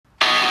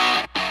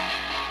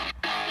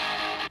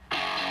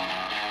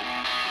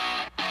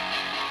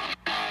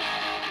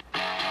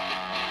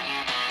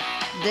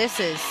This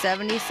is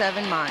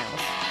 77 Miles.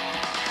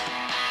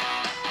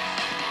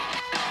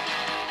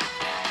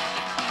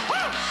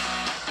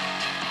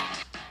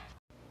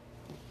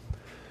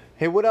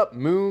 Hey, what up,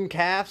 moon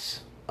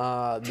calves?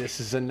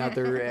 This is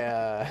another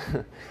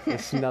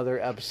another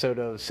episode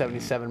of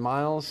 77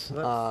 Miles.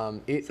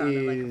 It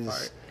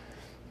is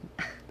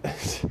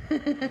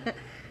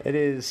it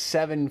is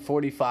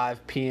 7:45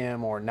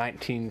 p.m. or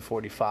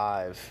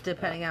 19:45,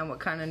 Depending on what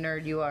kind of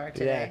nerd you are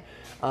today.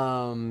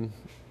 Yeah.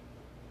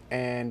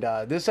 And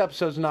this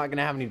episode's not going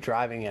to have any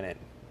driving in it.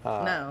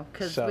 No,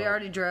 because we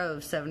already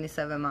drove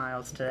 77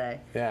 miles today.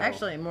 Yeah.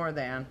 Actually, more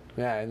than.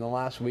 Yeah, in the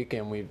last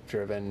weekend we've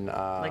driven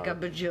like a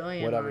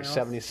bajillion whatever miles.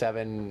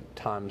 77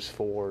 times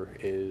 4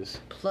 is.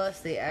 Plus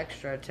the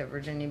extra to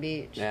Virginia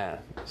Beach. Yeah,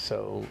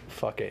 so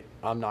fuck it.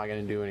 I'm not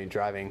going to do any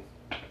driving.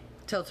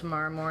 Till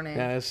tomorrow morning.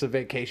 Yeah, it's a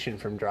vacation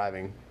from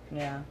driving.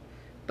 Yeah.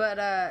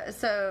 But,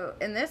 so,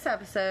 in this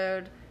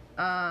episode,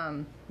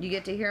 you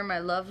get to hear my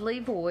lovely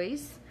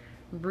voice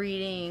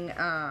reading,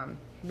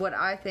 what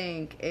I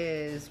think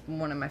is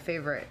one of my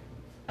favorite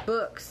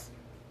books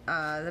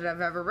that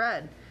I've ever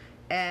read.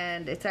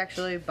 And it's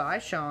actually by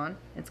Sean.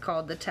 It's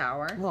called The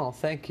Tower. Oh,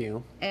 thank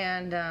you.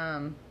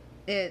 And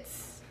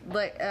it's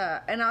like,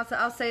 and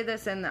I'll say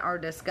this in our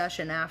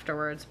discussion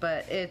afterwards,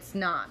 but it's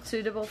not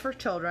suitable for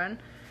children.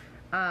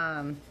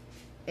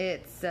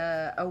 It's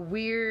a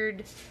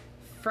weird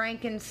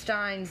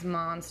Frankenstein's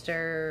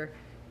monster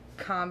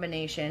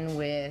combination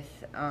with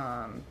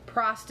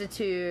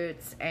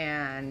prostitutes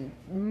and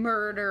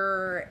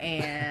murder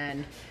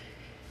and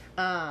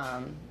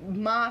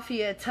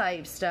mafia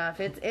type stuff.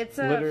 It's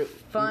a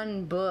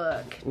fun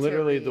book.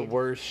 Literally the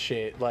worst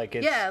shit. Like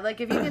it's, yeah, like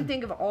if you can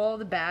think of all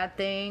the bad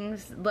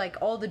things, like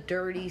all the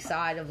dirty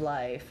side of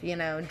life, you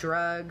know,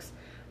 drugs,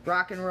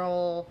 rock and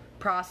roll,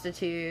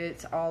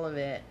 prostitutes, all of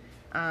it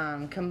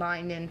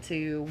combined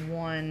into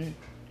one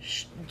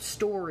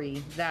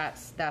story.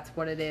 That's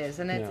what it is,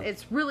 and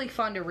it's really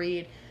fun to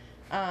read.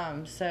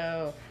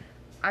 So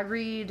I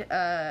read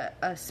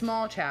a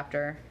small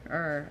chapter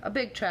or a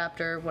big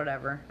chapter,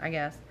 whatever, I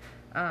guess,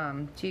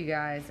 to you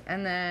guys,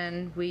 and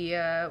then we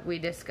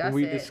discuss.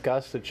 We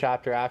discussed the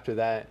chapter after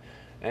that,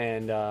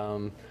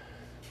 and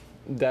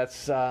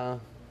that's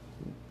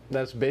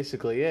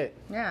basically it.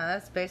 Yeah,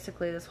 that's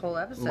basically this whole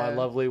episode. My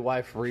lovely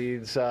wife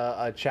reads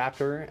a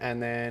chapter,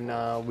 and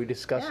then we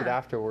discuss it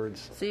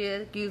afterwards. So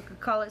you could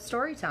call it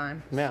story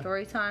time. Yeah.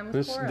 Story time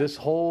with Cora. This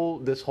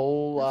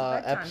whole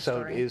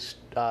episode story. is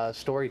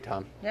story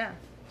time. Yeah.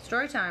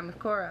 Story time with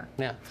Cora.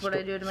 Yeah. That's what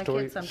I do to my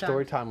kids sometimes.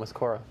 Story time with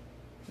Cora.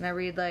 And I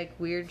read like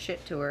weird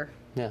shit to her.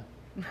 Yeah.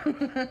 All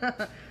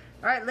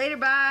right, later,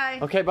 bye.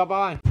 Okay,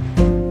 bye-bye.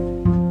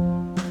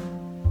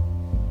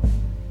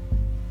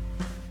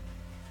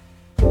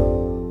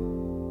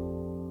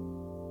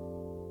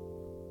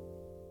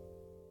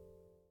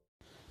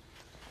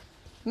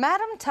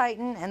 Madam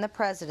Titan and the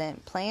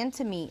president planned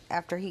to meet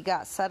after he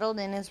got settled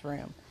in his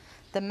room.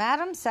 The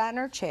madam sat in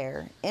her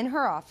chair in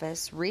her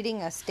office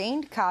reading a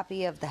stained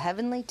copy of The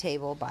Heavenly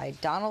Table by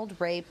Donald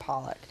Ray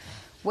Pollock,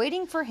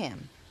 waiting for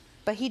him,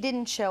 but he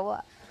didn't show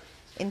up.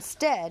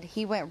 Instead,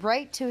 he went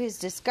right to his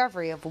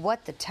discovery of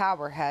what the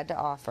tower had to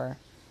offer.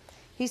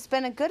 He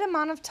spent a good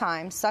amount of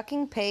time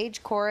sucking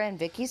Paige, Cora, and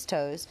Vicky's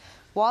toes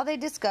while they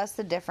discussed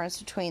the difference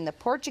between the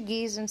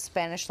Portuguese and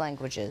Spanish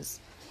languages.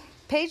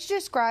 Paige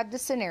described the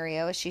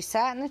scenario as she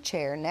sat in the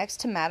chair next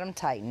to Madam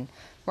Titan,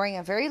 wearing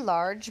a very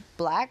large,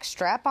 black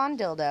strap-on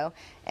dildo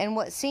and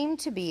what seemed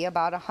to be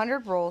about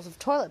 100 rolls of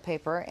toilet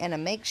paper and a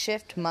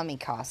makeshift mummy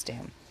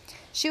costume.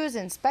 She was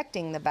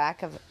inspecting the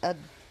back of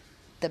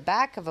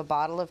a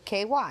bottle of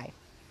KY.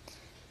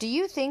 "Do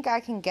you think I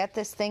can get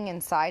this thing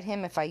inside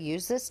him if I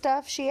use this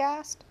stuff?" she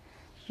asked.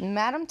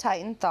 Madam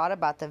Titan thought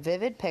about the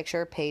vivid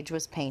picture Paige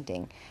was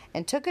painting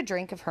and took a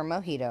drink of her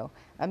mojito,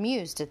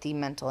 amused at the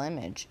mental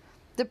image.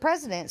 The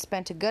president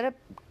spent a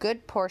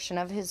good portion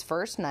of his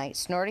first night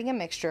snorting a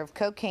mixture of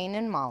cocaine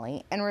and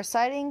Molly and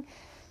reciting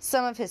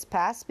some of his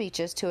past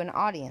speeches to an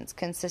audience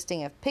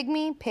consisting of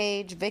Pygmy,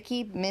 Paige,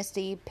 Vicky,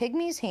 Misty,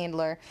 Pygmy's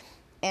handler,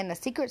 and a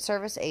Secret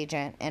Service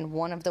agent and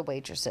one of the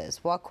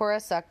waitresses, while Cora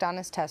sucked on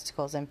his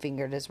testicles and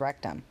fingered his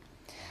rectum.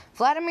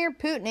 "Vladimir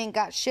Putin ain't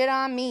got shit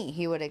on me,"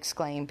 he would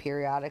exclaim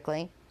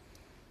periodically.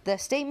 The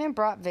statement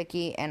brought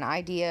Vicky an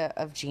idea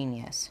of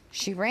genius.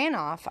 She ran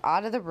off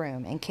out of the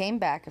room and came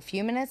back a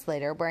few minutes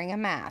later wearing a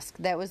mask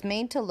that was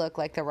made to look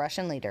like the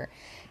Russian leader,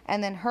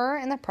 and then her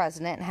and the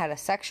president had a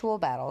sexual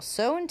battle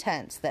so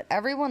intense that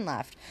everyone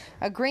left,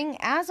 agreeing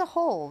as a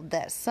whole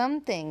that some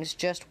things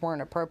just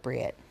weren't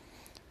appropriate.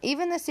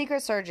 Even the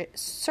Secret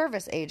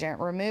Service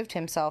agent removed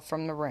himself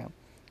from the room,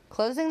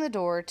 closing the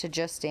door to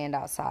just stand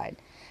outside,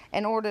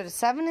 and ordered a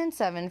 7 and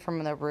 7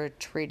 from the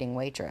retreating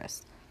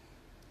waitress.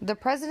 The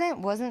president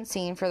wasn't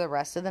seen for the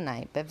rest of the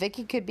night, but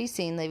Vicky could be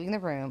seen leaving the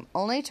room,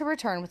 only to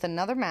return with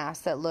another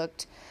mask that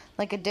looked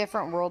like a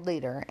different world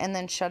leader, and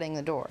then shutting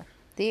the door.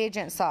 The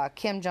agent saw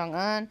Kim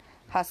Jong-un,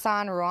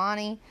 Hassan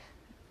Rouhani,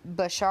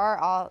 Bashar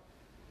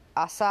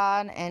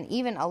al-Assad, and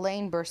even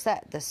Alain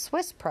Berset, the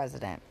Swiss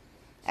president.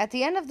 At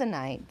the end of the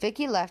night,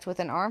 Vicky left with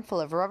an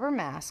armful of rubber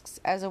masks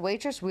as a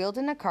waitress wheeled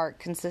in a cart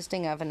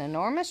consisting of an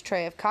enormous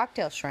tray of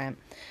cocktail shrimp,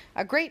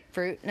 a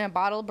grapefruit, and a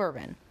bottle of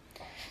bourbon.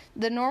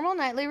 The normal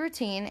nightly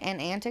routine and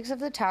antics of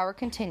the tower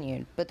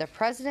continued, but the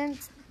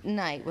president's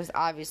night was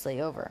obviously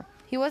over.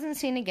 He wasn't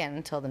seen again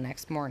until the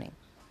next morning.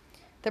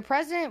 The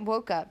president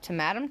woke up to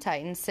Madam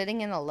Titan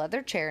sitting in a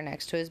leather chair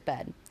next to his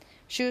bed.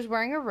 She was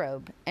wearing a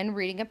robe and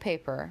reading a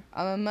paper,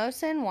 a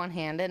mimosa in one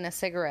hand and a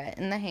cigarette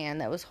in the hand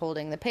that was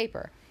holding the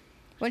paper.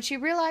 When she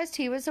realized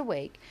he was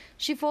awake,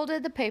 she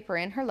folded the paper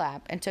in her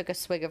lap and took a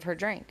swig of her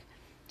drink.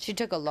 She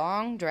took a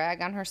long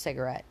drag on her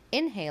cigarette,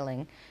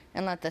 inhaling,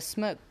 and let the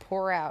smoke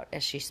pour out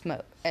as she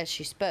spoke.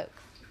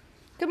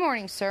 "Good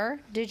morning, sir.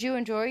 Did you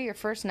enjoy your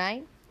first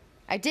night?"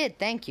 "I did,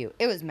 thank you.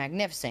 It was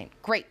magnificent.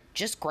 Great,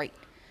 just great."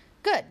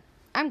 "Good.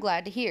 I'm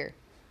glad to hear."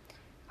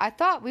 "I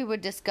thought we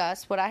would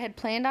discuss what I had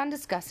planned on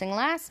discussing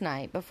last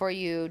night before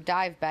you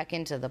dive back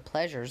into the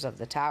pleasures of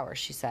the tower,"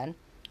 she said.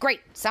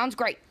 "Great. Sounds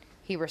great,"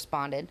 he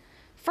responded.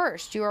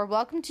 "First, you are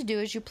welcome to do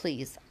as you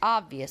please,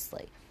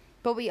 obviously.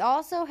 But we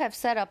also have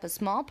set up a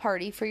small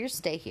party for your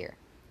stay here.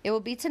 It will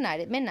be tonight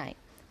at midnight."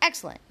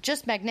 "Excellent.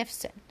 Just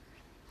magnificent."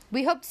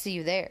 "We hope to see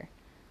you there."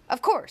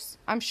 "Of course.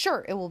 I'm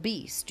sure it will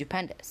be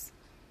stupendous."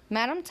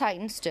 Madam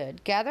Titan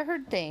stood, gathered her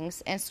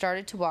things, and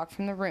started to walk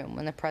from the room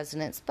when the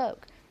president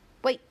spoke.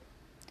 "Wait."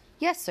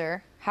 "Yes,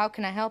 sir. How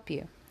can I help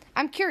you?"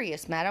 "I'm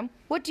curious, madam.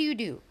 What do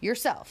you,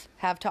 yourself,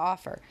 have to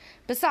offer?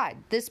 Beside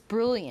this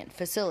brilliant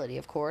facility,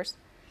 of course."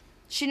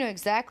 She knew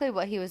exactly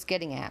what he was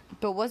getting at,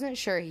 but wasn't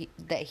sure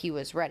that he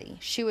was ready.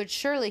 She would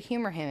surely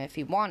humor him if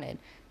he wanted.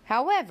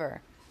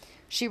 However,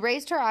 she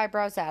raised her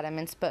eyebrows at him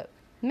and spoke.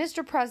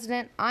 "Mr.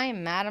 President, I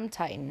am Madam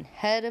Titan,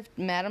 head of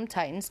Madam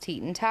Titan's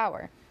Teton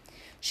Tower."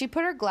 She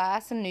put her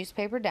glass and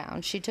newspaper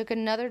down. She took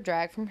another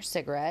drag from her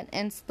cigarette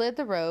and slid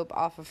the robe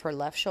off of her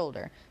left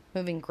shoulder,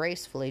 moving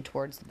gracefully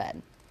towards the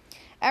bed.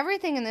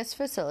 "Everything in this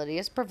facility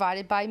is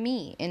provided by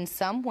me in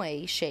some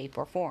way, shape,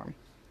 or form."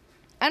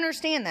 "I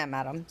understand that,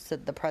 madam,"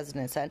 the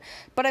president said.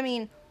 "But I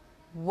mean,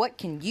 what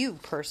can you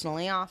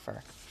personally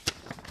offer?"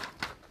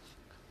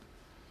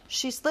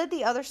 She slid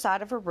the other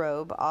side of her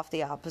robe off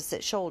the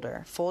opposite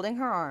shoulder, folding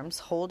her arms,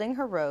 holding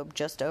her robe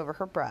just over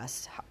her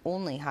breast,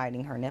 only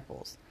hiding her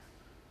nipples.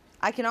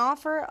 "I can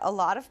offer a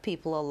lot of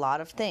people a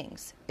lot of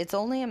things. It's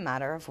only a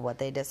matter of what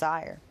they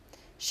desire."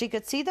 She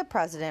could see the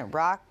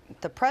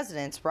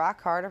president's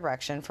rock-hard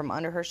erection from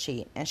under her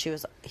sheet, and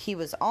he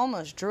was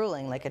almost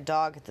drooling like a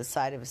dog at the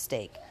sight of a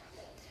steak.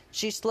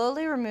 She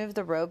slowly removed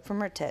the robe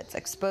from her tits,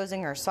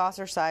 exposing her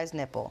saucer-sized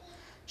nipple.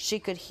 She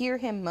could hear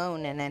him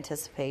moan in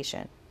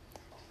anticipation.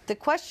 "The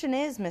question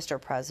is, Mr.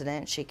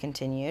 President," she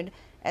continued,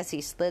 as she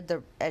slid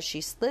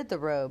the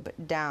robe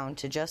down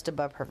to just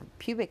above her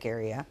pubic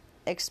area,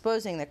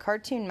 exposing the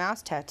cartoon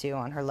mouse tattoo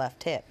on her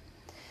left hip.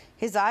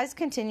 His eyes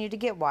continued to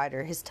get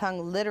wider, his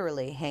tongue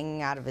literally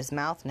hanging out of his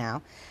mouth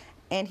now,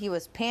 and he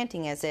was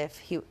panting as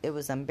if it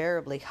was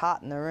unbearably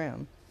hot in the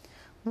room.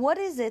 "What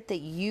is it that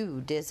you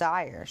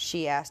desire?"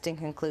 she asked in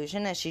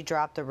conclusion as she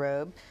dropped the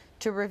robe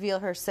to reveal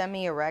her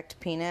semi-erect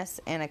penis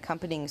and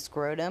accompanying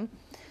scrotum.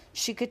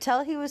 She could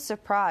tell he was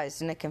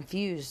surprised in a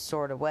confused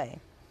sort of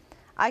way.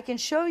 "I can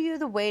show you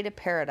the way to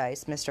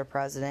paradise, Mr.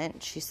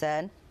 President," she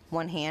said,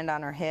 one hand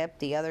on her hip,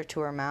 the other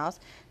to her mouth,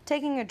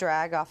 taking a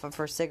drag off of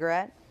her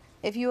cigarette.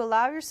 "If you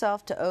allow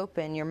yourself to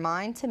open your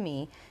mind to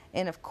me,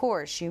 and of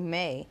course you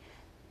may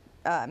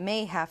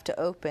have to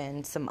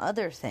open some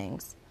other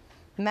things."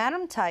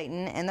 Madam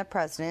Titan and the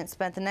president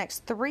spent the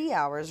next 3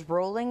 hours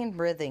rolling and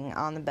writhing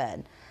on the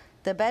bed.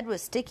 The bed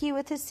was sticky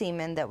with his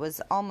semen that was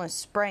almost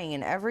spraying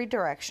in every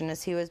direction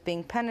as he was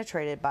being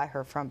penetrated by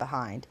her from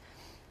behind.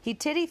 He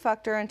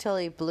titty-fucked her until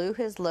he blew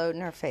his load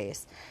in her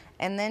face,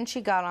 and then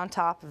she got on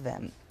top of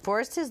him,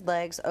 forced his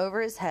legs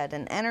over his head,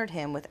 and entered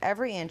him with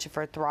every inch of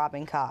her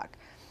throbbing cock.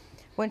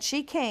 When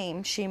she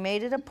came, she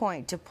made it a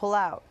point to pull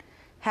out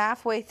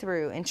halfway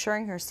through,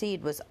 ensuring her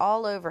seed was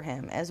all over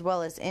him as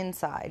well as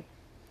inside.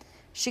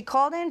 She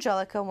called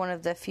Angelica, one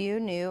of the few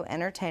new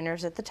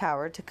entertainers at the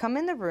tower, to come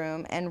in the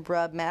room and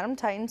rub Madam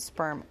Titan's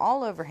sperm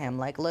all over him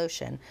like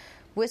lotion,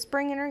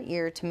 whispering in her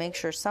ear to make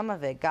sure some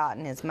of it got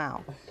in his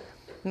mouth.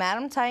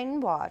 Madam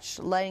Titan watched,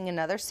 lighting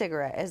another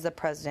cigarette as the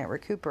president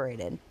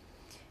recuperated.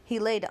 He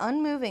laid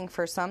unmoving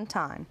for some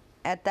time.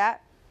 At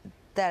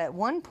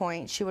one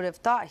point she would have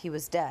thought he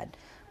was dead,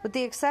 with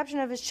the exception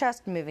of his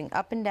chest moving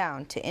up and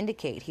down to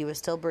indicate he was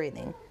still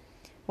breathing.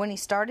 When he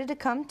started to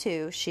come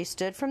to, she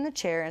stood from the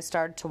chair and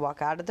started to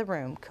walk out of the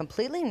room,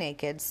 completely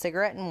naked,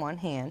 cigarette in one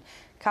hand,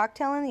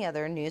 cocktail in the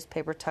other,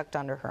 newspaper tucked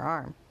under her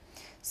arm.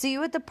 "See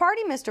you at the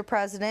party, Mr.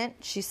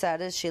 President," she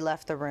said as she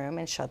left the room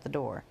and shut the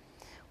door.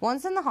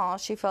 Once in the hall,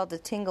 she felt a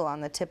tingle on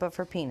the tip of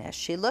her penis.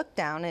 She looked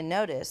down and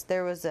noticed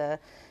there was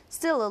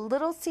still a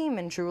little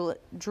semen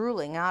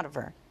drooling out of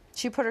her.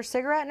 She put her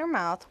cigarette in her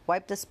mouth,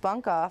 wiped the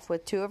spunk off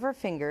with 2 of her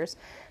fingers,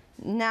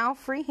 now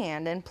free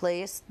hand, and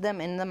placed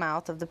them in the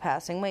mouth of the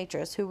passing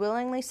waitress, who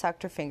willingly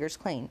sucked her fingers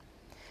clean.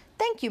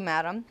 "Thank you,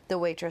 madam," the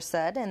waitress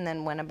said, and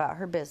then went about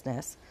her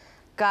business.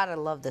 "God, I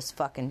love this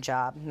fucking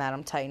job,"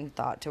 Madam Titan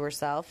thought to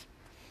herself.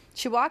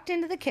 She walked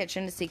into the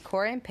kitchen to see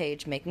Cora and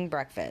Paige making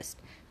breakfast.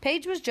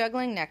 Paige was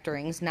juggling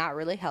nectarines, not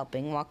really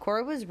helping, while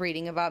Cora was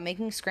reading about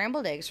making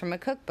scrambled eggs from a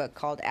cookbook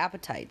called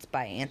Appetites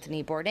by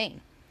Anthony Bourdain.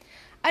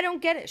 I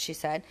don't get it, she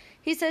said.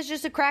 He says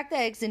just to crack the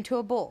eggs into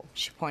a bowl.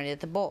 She pointed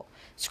at the bowl.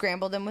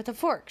 Scramble them with a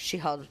fork. She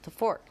held with the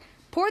fork.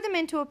 Pour them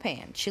into a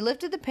pan. She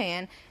lifted the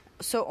pan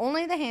so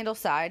only the handle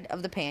side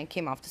of the pan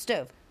came off the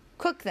stove.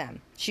 Cook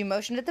them. She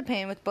motioned at the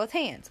pan with both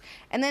hands.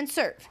 And then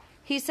serve.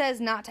 He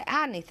says not to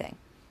add anything.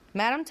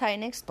 Madam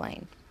Titan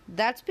explained.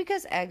 That's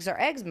because eggs are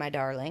eggs, my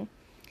darling.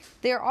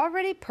 They are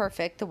already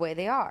perfect the way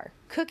they are.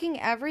 Cooking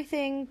every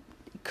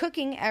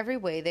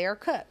way they are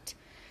cooked.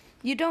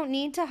 You don't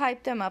need to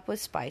hype them up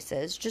with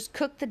spices. Just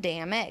cook the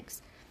damn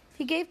eggs.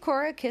 He gave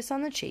Cora a kiss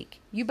on the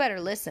cheek. You better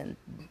listen.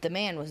 The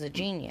man was a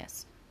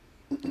genius.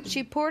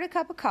 She poured a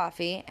cup of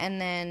coffee and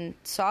then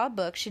saw a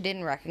book she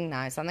didn't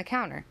recognize on the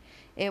counter.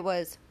 It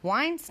was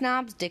Wine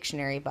Snob's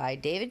Dictionary by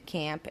David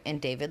Camp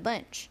and David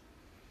Lynch.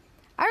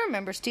 I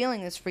remember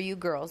stealing this for you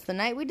girls the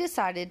night we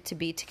decided to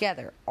be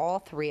together, all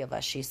three of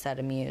us, she said,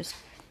 amused.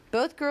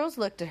 Both girls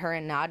looked at her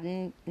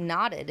and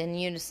nodded in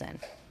unison,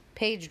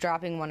 Paige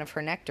dropping one of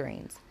her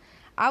nectarines.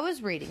 I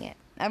was reading it.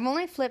 I've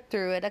only flipped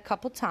through it a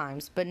couple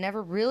times, but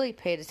never really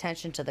paid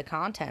attention to the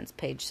contents,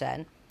 Paige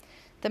said.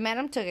 The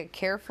madam took a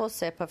careful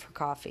sip of her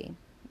coffee,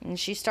 and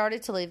she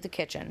started to leave the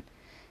kitchen.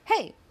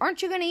 Hey,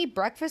 aren't you going to eat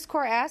breakfast?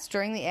 Cora asked,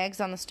 stirring the eggs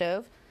on the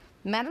stove.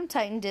 Madam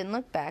Titan didn't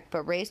look back,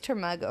 but raised her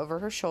mug over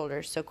her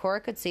shoulders so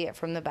Cora could see it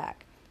from the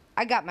back.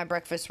 I got my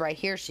breakfast right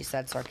here, she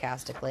said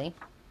sarcastically.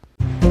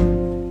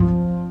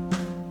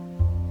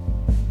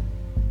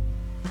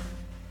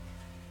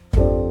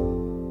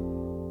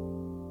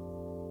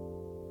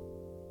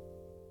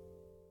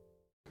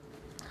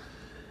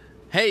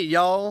 Hey,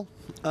 y'all.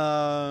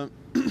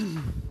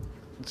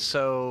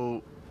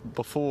 So,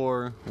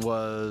 before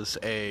was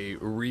a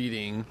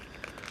reading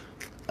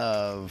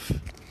of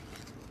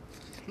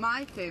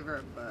My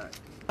favorite book.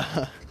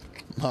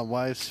 my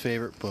wife's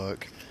favorite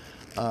book.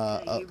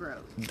 That you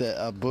wrote.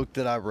 A book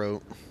that I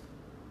wrote.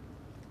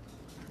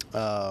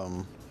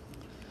 I'm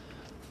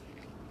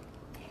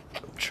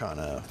trying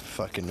to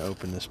fucking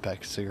open this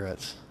pack of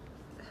cigarettes.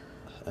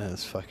 And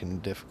it's fucking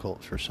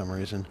difficult for some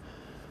reason.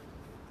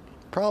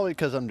 Probably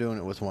because I'm doing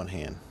it with one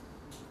hand.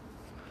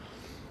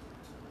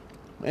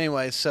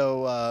 Anyway,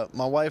 so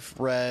my wife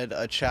read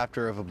a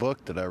chapter of a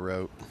book that I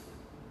wrote,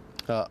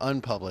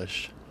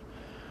 unpublished,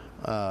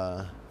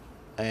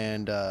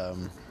 and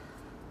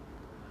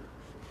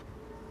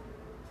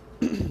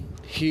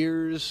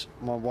here's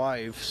my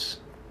wife's,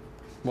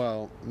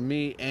 well,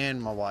 me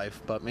and my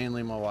wife, but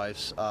mainly my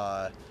wife's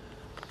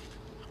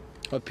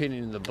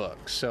opinion of the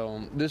book.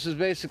 So this is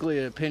basically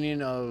an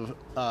opinion of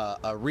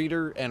a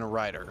reader and a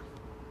writer.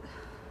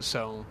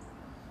 So.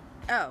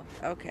 Oh,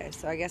 okay.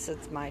 So I guess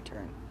it's my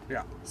turn.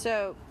 Yeah.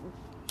 So,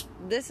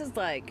 this is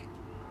like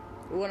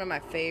one of my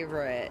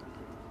favorite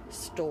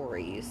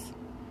stories,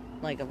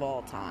 like, of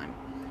all time.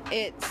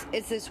 It's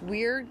this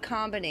weird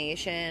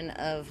combination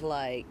of,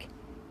 like,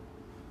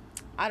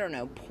 I don't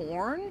know,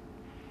 porn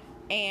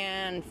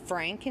and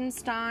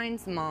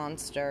Frankenstein's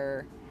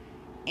monster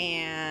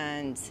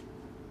and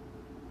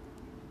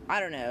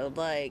I don't know,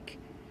 like,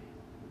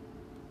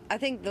 I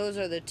think those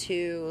are the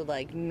two,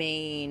 like,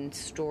 main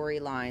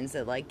storylines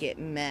that, like, get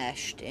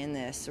meshed in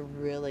this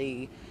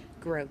really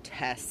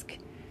grotesque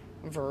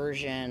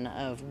version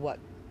of what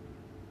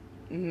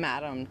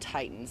Madam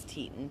Titan's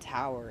Teton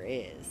Tower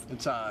is.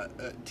 It's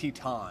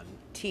Teton.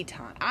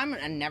 Teton.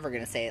 I'm never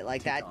going to say it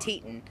like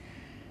Teton.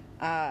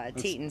 that.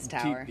 Teton's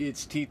Tower.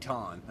 It's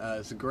Teton.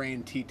 It's the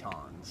Grand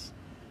Tetons.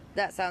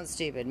 That sounds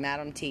stupid.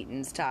 Madam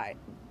Teton's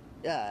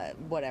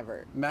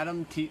whatever.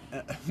 Madam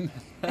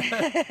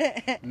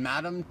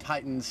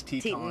Titan's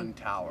Teton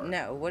Tower.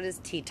 No, what does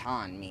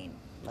Teton mean?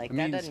 Like, it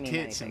that means doesn't mean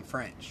tits anything. in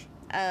French.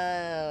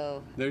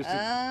 Oh.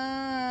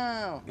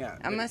 Yeah.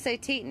 I'm going to say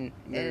Teton.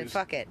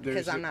 Fuck it,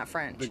 because I'm not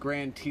French. The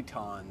Grand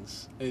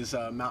Tetons is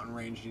a mountain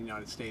range in the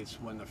United States.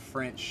 When the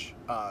French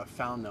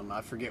found them, I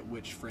forget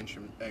which French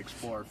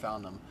explorer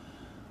found them,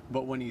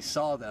 but when he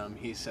saw them,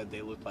 he said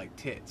they looked like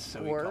tits,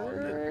 so he called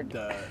them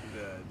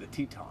the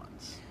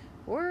Tetons.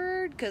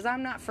 Word, because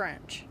I'm not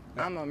French.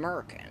 Yeah. I'm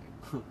American.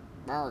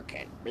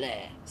 American,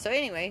 bleh. So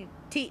anyway,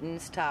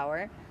 Teton's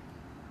Tower.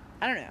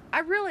 I don't know. I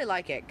really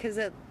like it because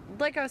it,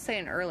 like I was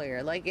saying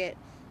earlier, like it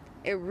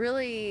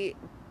really,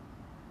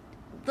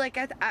 like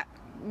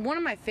one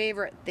of my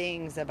favorite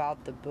things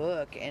about the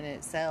book in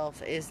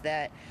itself is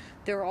that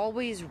they're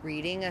always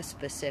reading a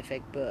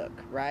specific book,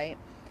 right?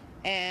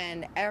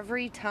 And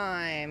every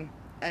time,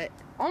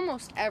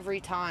 almost every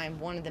time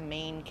one of the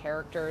main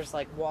characters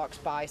like walks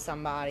by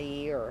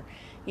somebody or,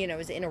 you know,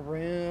 is in a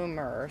room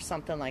or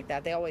something like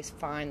that, they always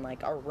find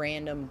like a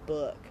random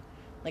book,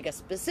 like a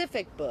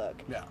specific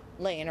book,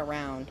 laying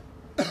around.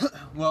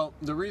 Well,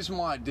 the reason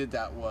why I did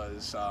that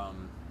was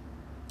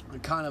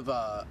kind of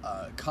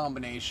a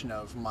combination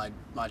of my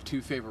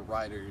two favorite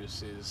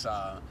writers is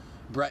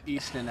Bret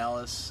Easton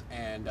Ellis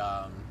and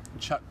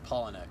Chuck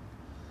Palahniuk.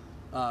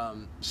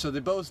 So they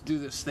both do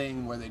this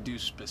thing where they do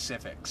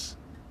specifics.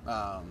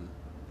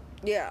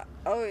 Yeah.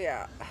 Oh,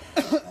 yeah.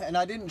 And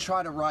I didn't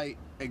try to write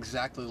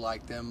exactly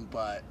like them,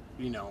 but,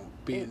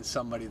 being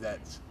somebody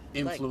that's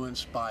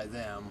influenced by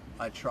them,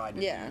 I tried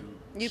to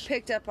do... You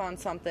picked up on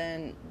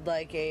something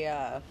like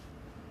a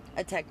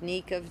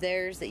technique of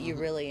theirs that you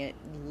really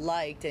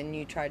liked, and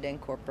you tried to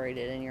incorporate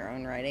it in your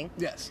own writing.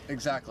 Yes,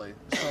 exactly.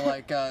 So,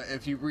 like,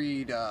 if you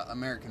read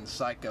American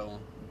Psycho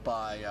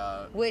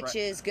by... Which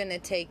is going to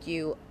take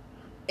you...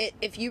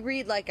 If you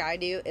read like I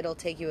do, it'll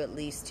take you at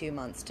least 2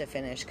 months to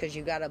finish, because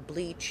you got to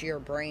bleach your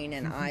brain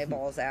and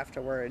eyeballs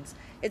afterwards.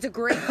 It's a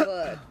great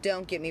book,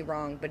 don't get me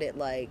wrong, but it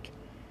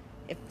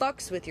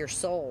fucks with your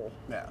soul.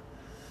 Yeah.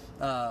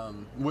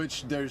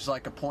 Which there's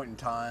like a point in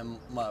time,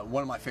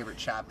 one of my favorite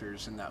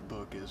chapters in that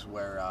book is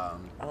where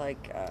I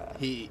like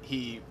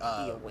the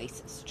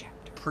Oasis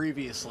chapter.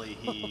 Previously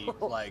he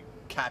like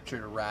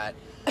captured a rat,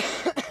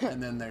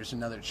 and then there's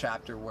another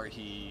chapter where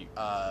he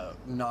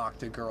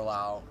knocked a girl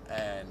out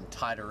and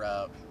tied her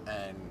up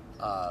and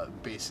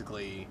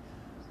basically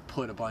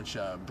put a bunch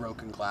of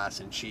broken glass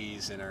and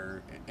cheese in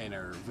her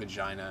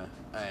vagina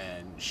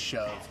and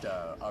shoved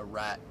a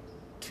rat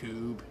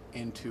tube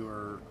into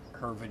her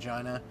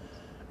vagina,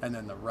 and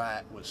then the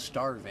rat was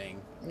starving.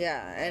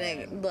 Yeah, and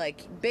it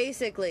like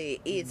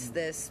basically eats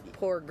this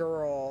poor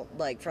girl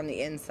like from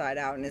the inside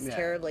out, and it's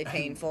terribly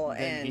painful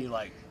and he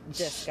like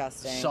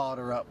disgusting. Sawed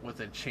her up with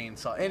a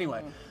chainsaw.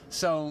 Anyway,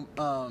 so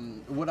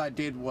what I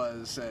did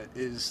was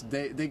is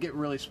they get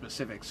really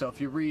specific. So if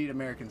you read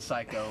American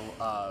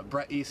Psycho,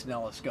 Bret Easton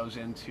Ellis goes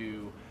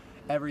into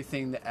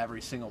everything that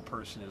every single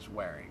person is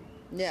wearing.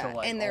 Yeah, so,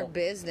 like, and their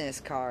business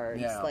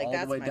cards. Yeah, like, all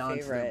that's the way my down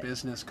favorite. to their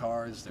business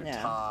cards, their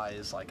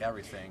ties, like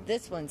everything.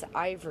 This one's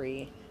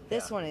ivory.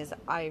 This one is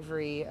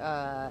ivory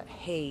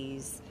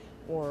haze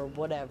or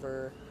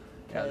whatever.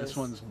 Yeah, this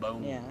one's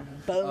bone. Yeah,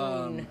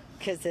 bone,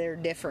 because they're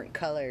different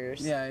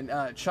colors. Yeah,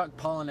 and Chuck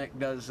Palahniuk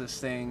does this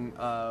thing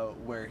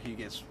where he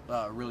gets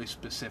really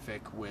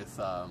specific with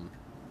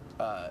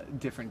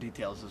different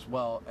details as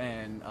well,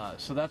 and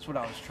so that's what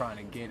I was trying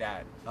to get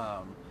at.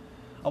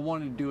 I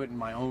wanted to do it in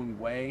my own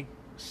way.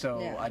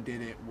 So I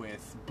did it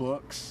with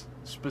books,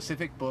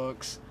 specific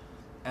books,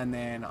 and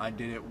then I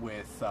did it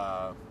with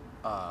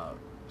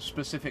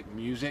specific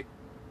music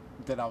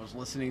that I was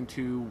listening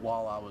to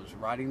while I was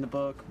writing the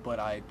book, but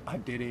I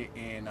did it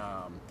in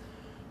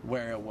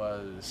where it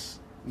was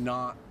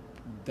not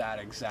that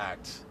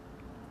exact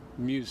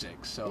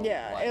music. So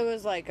it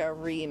was like a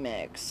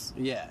remix.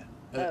 Yeah,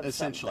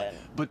 essentially.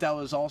 Something. But that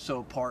was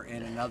also part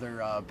in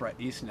another Bret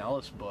Easton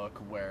Ellis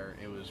book where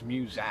it was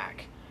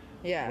Muzak.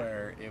 Yeah.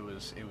 Where it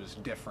was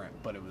different,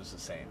 but it was the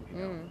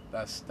same.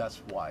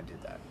 That's why I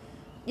did that.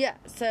 Yeah.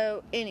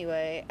 So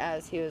anyway,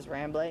 as he was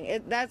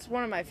rambling, that's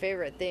one of my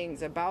favorite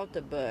things about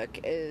the book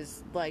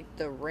is like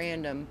the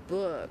random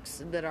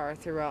books that are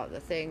throughout the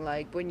thing.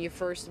 Like when you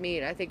first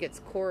meet, I think it's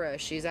Cora.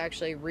 She's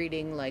actually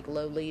reading like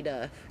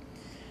Lolita,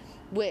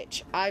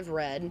 which I've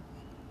read,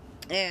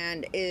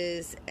 and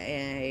is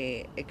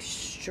a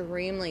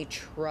extremely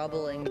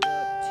troubling book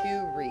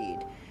to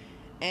read.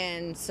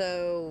 And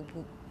so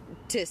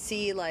to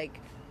see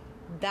like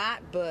that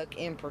book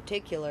in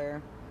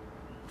particular,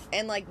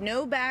 and like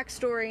no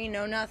backstory,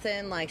 no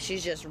nothing, like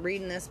she's just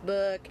reading this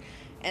book,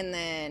 and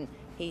then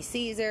he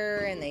sees her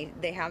and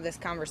they have this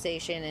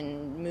conversation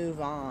and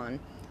move on.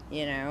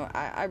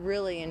 I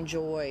really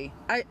enjoy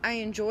I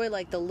enjoy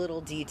like the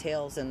little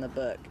details in the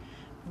book,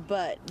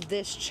 but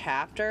this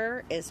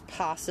chapter is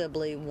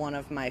possibly one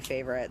of my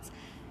favorites,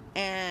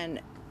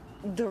 and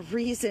the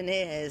reason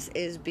is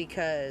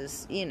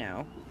because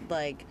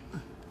like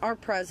our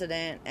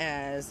president,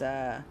 as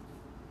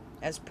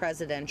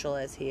presidential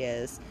as he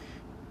is,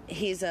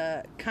 he's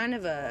a kind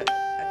of a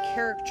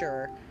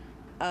caricature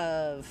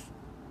of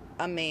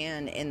a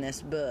man in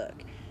this book.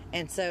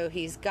 And so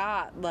he's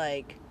got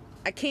like,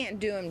 I can't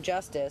do him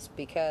justice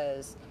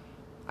because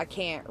I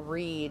can't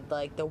read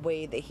like the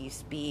way that he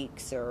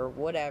speaks or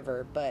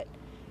whatever, but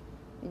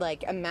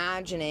like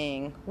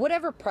imagining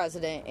whatever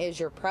president is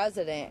your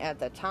president at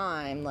the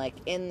time, like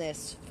in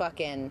this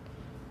fucking,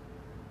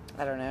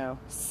 I don't know,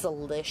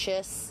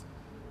 salacious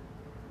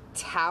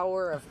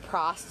tower of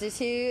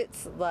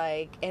prostitutes,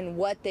 like, and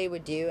what they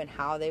would do and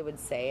how they would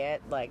say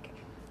it, like,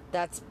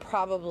 that's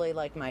probably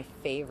like my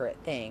favorite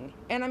thing.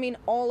 And I mean,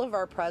 all of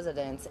our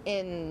presidents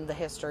in the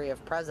history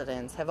of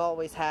presidents have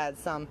always had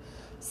some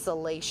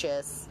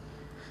salacious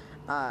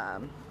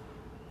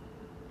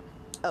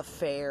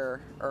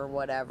affair or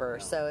whatever.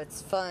 So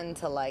it's fun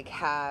to like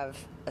have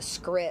a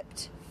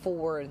script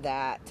for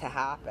that to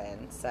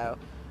happen. So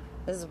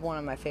this is one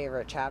of my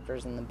favorite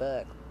chapters in the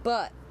book.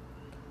 But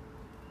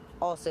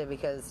also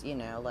because,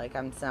 like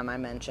I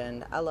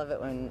mentioned, I love it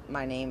when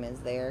my name is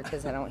there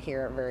because I don't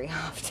hear it very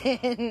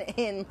often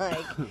in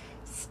like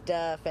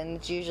stuff, and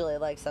it's usually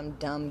like some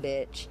dumb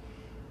bitch,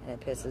 and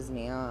it pisses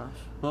me off.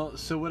 Well,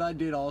 so what I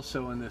did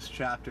also in this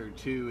chapter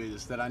too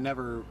is that I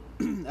never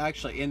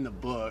actually in the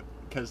book,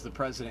 because the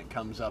president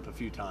comes up a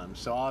few times,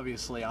 so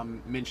obviously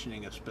I'm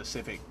mentioning a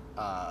specific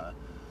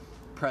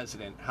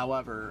president.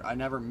 However, I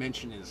never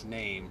mention his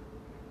name.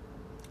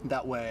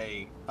 That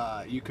way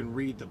you can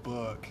read the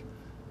book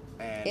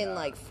And, in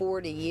like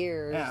 40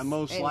 years,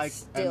 yeah,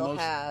 still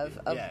have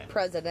a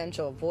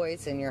presidential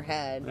voice in your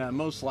head. Yeah,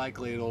 most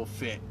likely it'll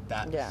fit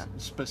that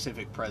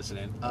specific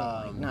president.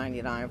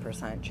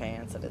 99%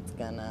 chance that it's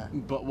gonna.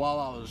 But while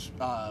I was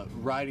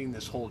writing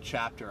this whole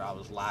chapter, I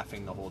was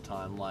laughing the whole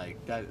time.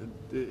 Like that,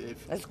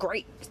 it's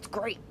great. It's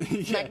great.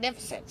 It's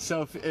magnificent.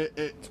 So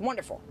it's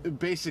wonderful.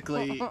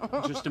 Basically,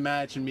 just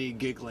imagine me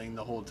giggling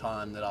the whole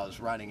time that I was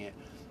writing it.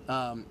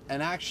 And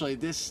actually,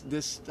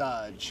 this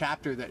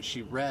chapter that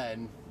she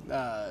read,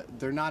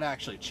 they're not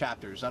actually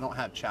chapters. I don't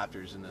have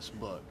chapters in this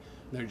book.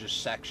 They're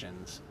just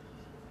sections.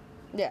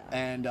 Yeah.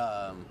 And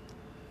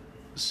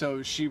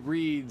so she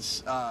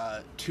reads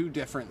 2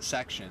 different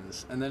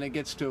sections, and then it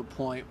gets to a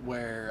point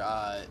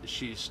where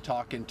she's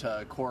talking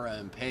to Cora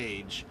and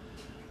Paige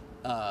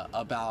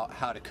about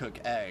how to cook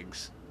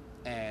eggs.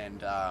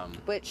 And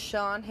which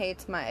Sean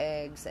hates my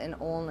eggs and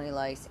only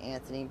likes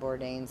Anthony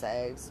Bourdain's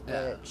eggs.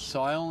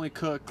 So I only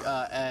cook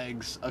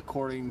eggs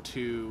according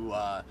to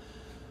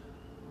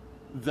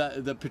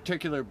the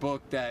particular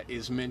book that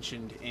is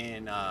mentioned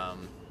in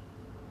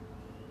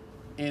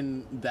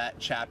that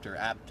chapter,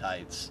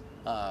 Appetites,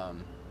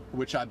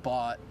 which I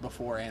bought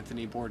before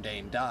Anthony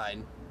Bourdain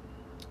died.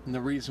 And the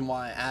reason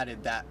why I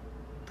added that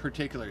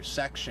particular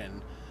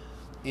section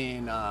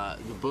in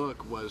the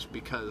book was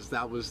because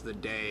that was the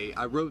day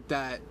I wrote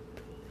that,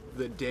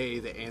 the day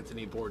that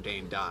Anthony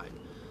Bourdain died.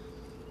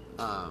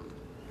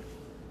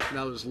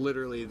 That was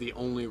literally the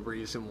only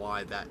reason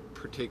why that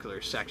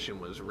particular section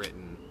was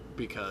written,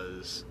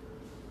 because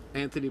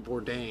Anthony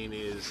Bourdain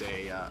is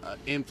a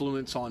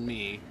influence on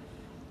me.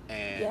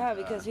 And,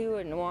 because he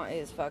wouldn't want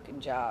his fucking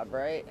job,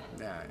 right?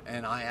 Yeah,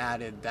 and I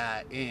added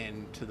that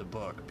into the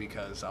book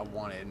because I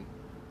wanted.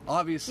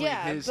 Obviously,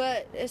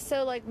 but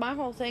so like my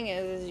whole thing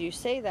is you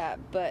say that,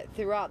 but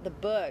throughout the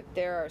book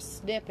there are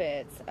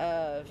snippets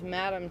of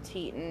Madame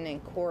Teton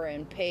and Cora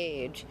and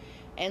Paige,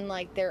 and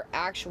like their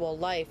actual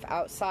life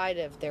outside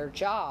of their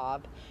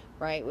job,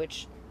 right?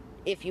 Which,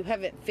 if you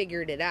haven't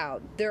figured it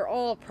out, they're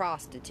all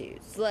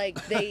prostitutes.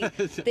 Like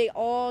they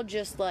all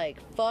just like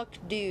fuck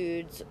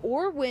dudes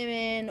or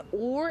women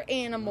or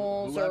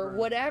animals or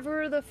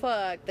whatever the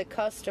fuck the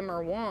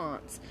customer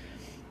wants.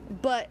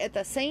 But at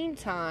the same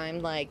time,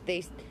 like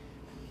they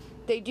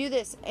do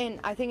this, and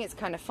I think it's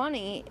kind of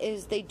funny,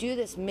 is they do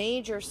this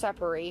major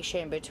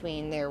separation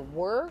between their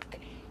work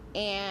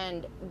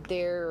and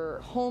their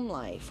home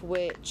life,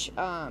 which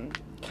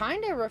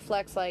kind of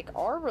reflects like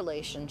our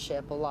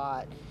relationship a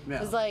lot.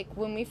 It's like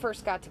when we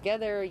first got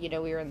together, you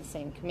know, we were in the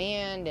same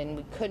command and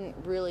we couldn't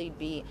really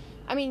be,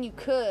 I mean, you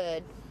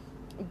could,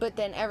 but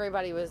then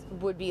everybody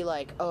would be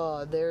like,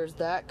 oh, there's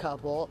that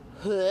couple,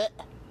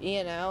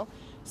 you know.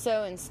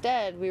 So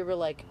instead, we were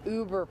like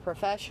uber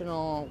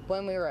professional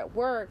when we were at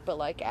work, but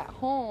like at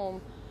home,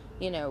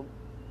 you know,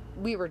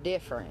 we were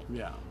different.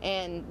 Yeah.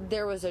 And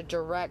there was a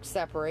direct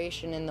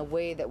separation in the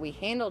way that we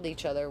handled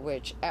each other,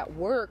 which at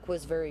work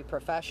was very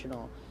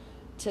professional,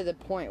 to the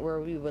point where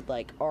we would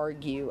like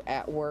argue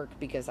at work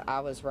because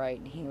I was right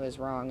and he was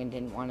wrong and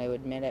didn't want to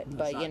admit it.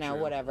 But you know,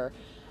 whatever.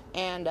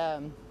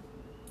 And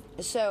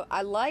so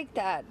I like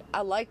that. I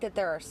like that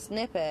there are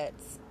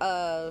snippets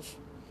of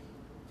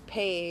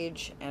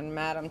Paige and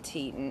Madame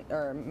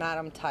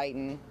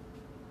Titan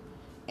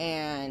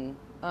and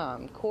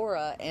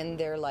Cora and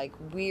their like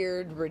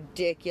weird,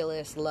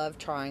 ridiculous love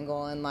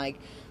triangle, and like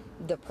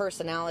the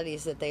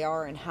personalities that they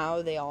are and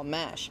how they all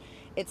mesh.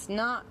 It's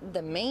not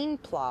the main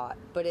plot,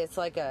 but it's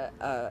like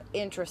a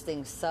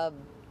interesting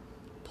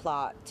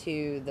subplot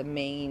to the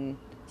main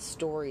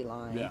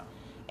storyline. Yeah.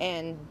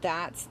 And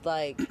that's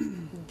like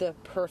the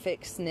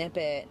perfect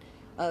snippet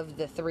of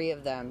the 3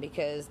 of them,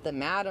 because the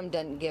Madam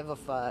doesn't give a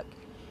fuck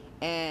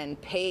and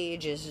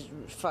Paige is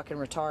fucking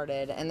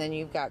retarded, and then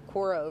you've got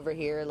Cora over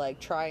here like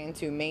trying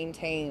to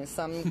maintain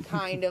some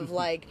kind of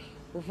like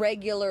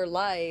regular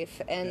life,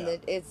 and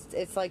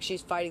it's like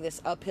she's fighting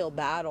this uphill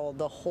battle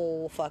the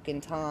whole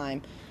fucking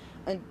time.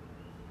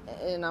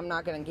 And I'm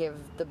not going to give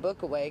the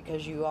book away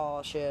because you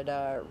all should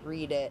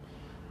read it,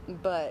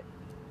 but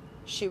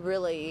she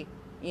really,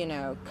 you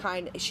know,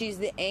 she's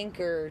the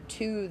anchor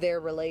to their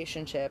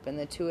relationship, and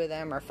the 2 of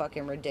them are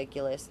fucking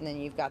ridiculous. And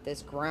then you've got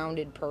this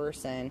grounded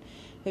person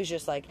who's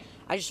just like,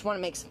 I just want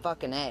to make some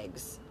fucking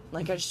eggs.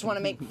 Like, I just want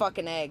to make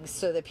fucking eggs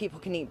so that people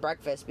can eat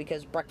breakfast,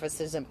 because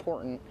breakfast is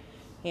important,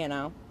 you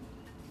know?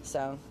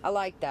 So, I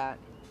like that.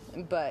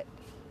 But,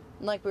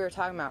 like we were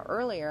talking about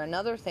earlier,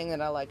 another thing that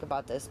I like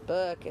about this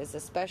book is,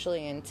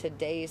 especially in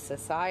today's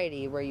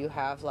society where you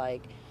have,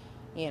 like,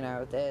 you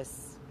know,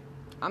 this,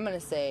 I'm going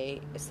to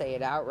say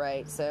it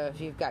outright, so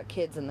if you've got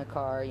kids in the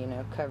car, you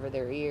know, cover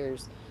their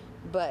ears.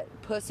 But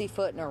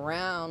pussyfooting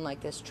around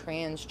like this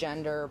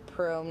transgender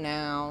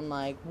pronoun,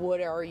 like what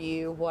are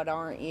you, what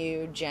aren't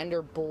you,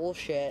 gender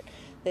bullshit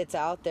that's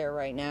out there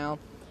right now.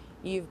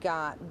 You've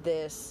got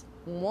this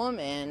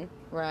woman,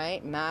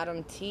 right,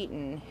 Madame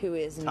Teton, who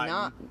is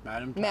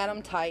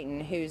Madame Titan,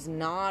 who's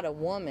not a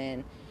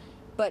woman,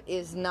 but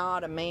is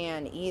not a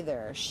man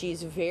either.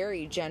 She's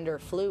very gender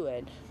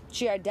fluid.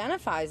 She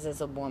identifies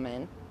as a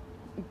woman,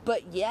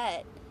 but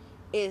yet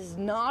is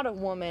not a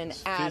woman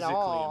at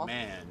all.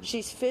 Physically a man.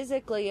 She's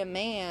physically a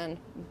man,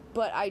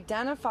 but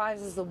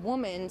identifies as a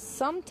woman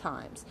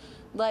sometimes.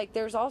 Like,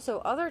 there's also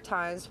other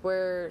times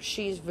where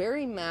she's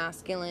very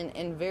masculine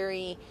and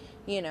very,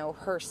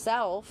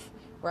 herself,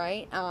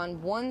 right,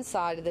 on one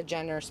side of the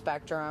gender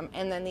spectrum,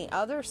 and then the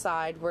other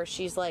side where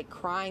she's, like,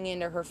 crying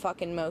into her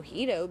fucking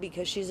mojito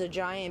because she's a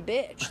giant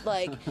bitch.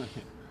 Like,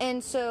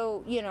 and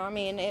so,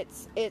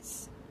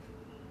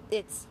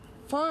 it's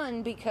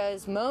fun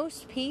because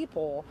most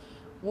people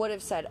would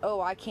have said, oh,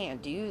 I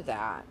can't do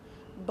that.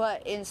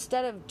 But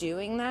instead of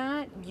doing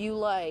that, you,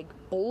 like,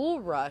 bull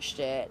rushed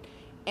it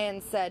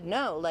and said,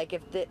 no, like,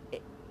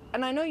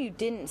 and I know you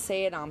didn't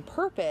say it on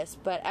purpose,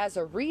 but as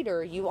a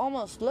reader, you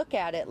almost look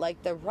at it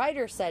like the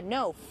writer said,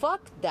 no,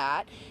 fuck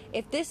that.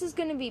 If this is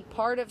going to be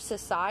part of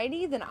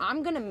society, then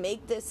I'm going to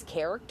make this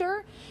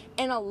character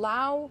and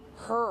allow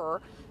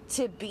her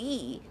to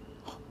be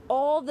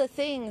all the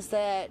things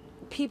that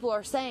people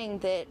are saying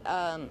that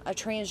a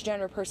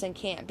transgender person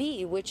can't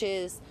be, which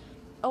is,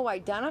 oh,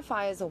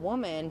 identify as a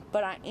woman,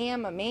 but I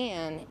am a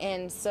man.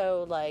 And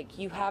so, like,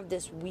 you have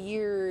this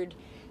weird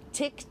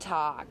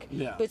TikTok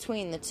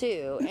between the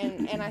two,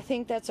 and I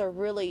think that's a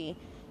really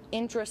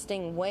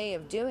interesting way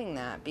of doing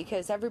that,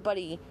 because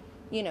everybody,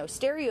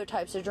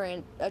 stereotypes a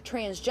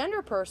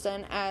transgender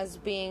person as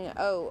being,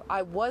 oh,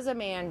 I was a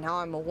man, now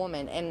I'm a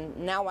woman, and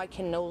now I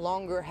can no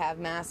longer have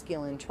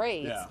masculine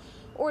traits,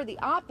 or the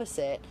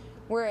opposite.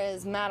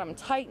 Whereas Madam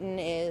Titan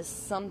is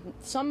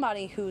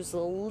somebody who's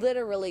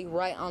literally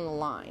right on the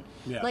line.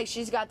 Like,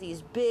 she's got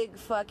these big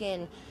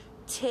fucking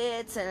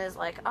tits and is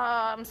like,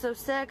 oh, I'm so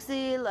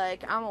sexy,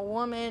 like, I'm a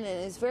woman,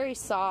 and is very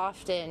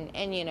soft and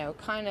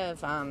kind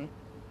of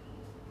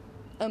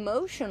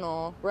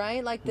emotional,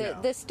 right? Like the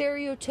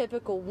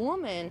stereotypical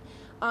woman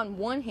on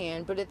one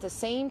hand, but at the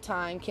same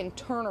time can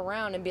turn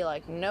around and be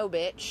like, no,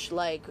 bitch,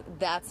 like,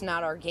 that's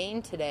not our game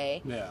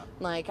today.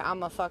 Like, I'm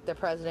gonna fuck the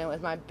president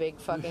with my big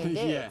fucking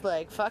dick.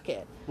 Like, fuck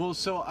it. Well,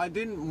 so I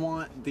didn't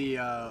want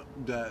the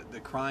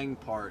crying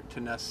part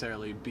to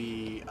necessarily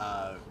be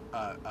a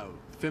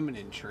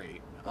feminine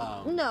trait.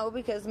 No,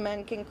 because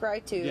men can cry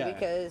too,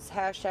 because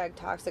hashtag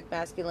toxic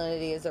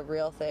masculinity is a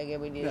real thing,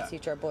 and we need to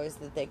teach our boys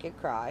that they can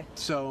cry.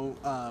 So,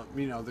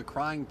 the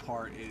crying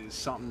part is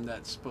something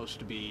that's supposed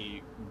to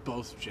be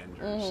both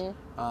genders.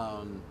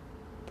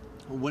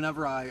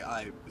 Whenever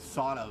I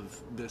thought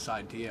of this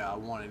idea, I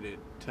wanted it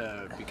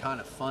to be kind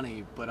of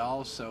funny, but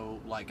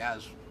also, like,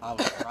 as I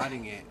was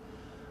writing it,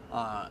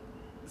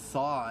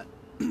 thought,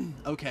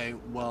 okay,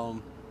 well,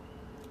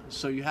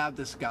 so you have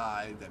this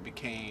guy that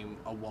became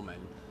a woman.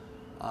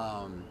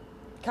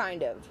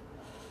 Kind of.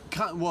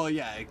 Well,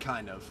 yeah,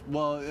 kind of.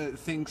 Well, it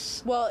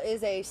thinks... Well,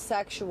 is a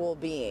sexual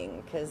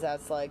being, because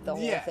that's, like, the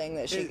whole thing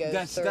that she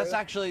goes through. That's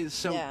actually...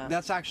 So,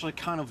 that's actually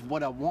kind of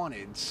what I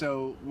wanted.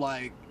 So,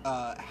 like,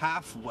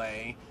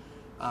 halfway,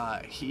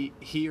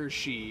 he or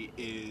she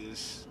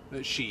is...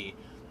 She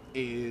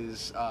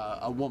is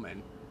a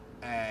woman.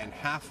 And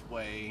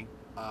halfway...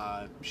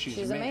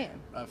 she's a man.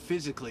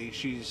 Physically,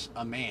 she's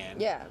a man.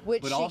 Yeah,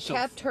 which she also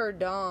kept her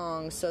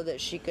dong so that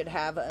she could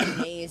have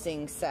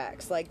amazing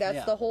sex. Like,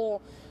 that's the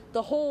whole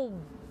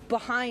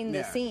behind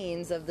the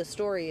scenes of the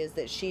story, is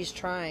that she's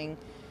trying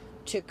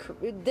to...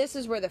 This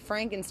is where the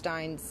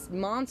Frankenstein's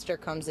monster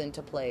comes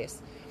into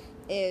place.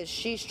 Is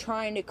she's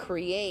trying to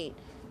create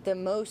the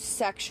most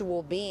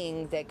sexual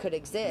being that could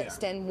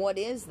exist. And what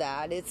is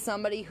that? It's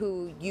somebody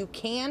who you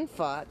can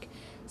fuck,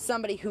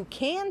 somebody who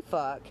can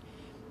fuck,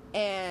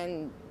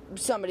 and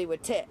somebody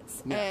with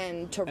tits.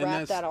 And to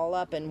wrap that all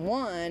up in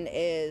one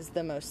is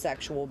the most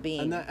sexual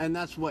being. And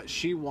that's what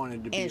she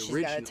wanted to be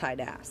originally. And she's got a tight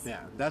ass. Yeah,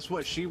 that's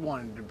what she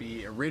wanted to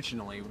be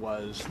originally,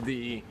 was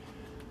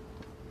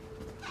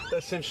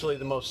essentially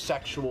the most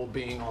sexual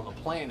being on the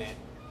planet.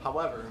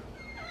 However,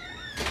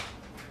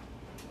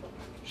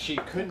 she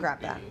couldn't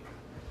grab that.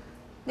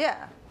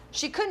 Yeah,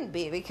 she couldn't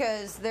be,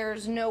 because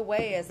there's no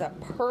way as a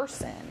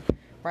person,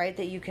 right,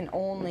 that you can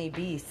only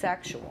be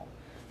sexual.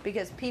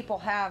 Because people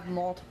have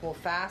multiple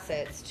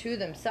facets to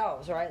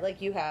themselves, right?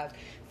 Like, you have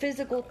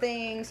physical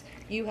things,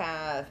 you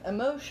have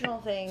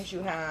emotional things, you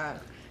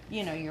have,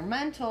 your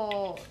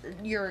mental,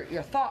 your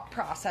thought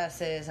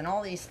processes, and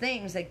all these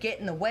things that get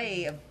in the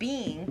way of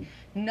being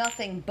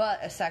nothing but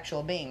a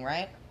sexual being,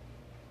 right?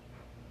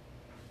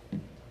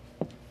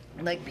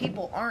 Like,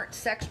 people aren't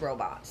sex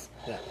robots.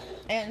 Yeah.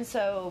 And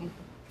so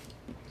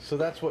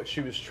that's what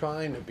she was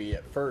trying to be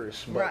at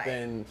first, but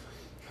then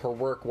her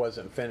work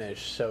wasn't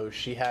finished, so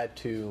she had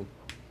to...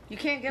 You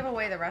can't give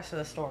away the rest of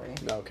the story.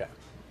 Okay.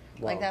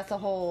 Well, like, that's the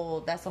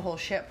whole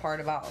shit part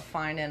about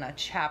finding a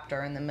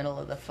chapter in the middle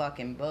of the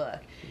fucking book.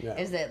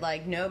 Is that,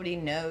 like, nobody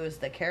knows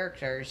the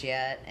characters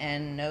yet,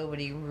 and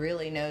nobody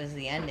really knows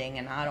the ending,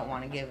 and I don't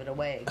want to give it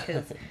away,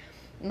 because,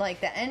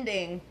 like, the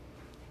ending,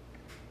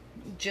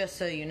 just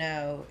so you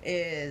know,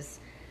 is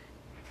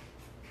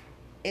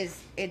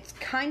it's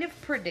kind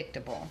of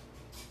predictable.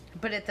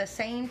 but at the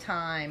same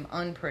time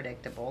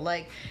unpredictable.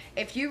 Like,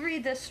 if you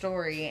read this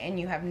story and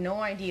you have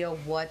no idea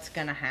what's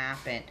gonna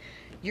happen,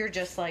 you're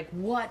just like,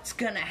 what's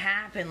gonna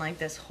happen, like,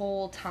 this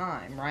whole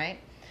time, right?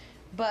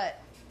 But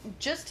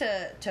just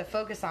to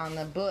focus on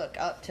the book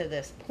up to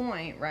this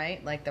point,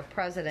 right, like the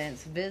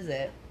president's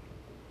visit,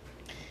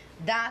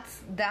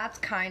 that's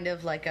kind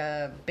of like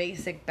a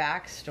basic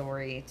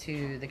backstory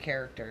to the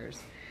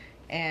characters,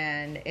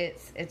 and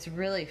it's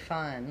really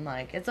fun.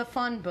 Like, it's a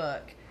fun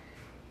book,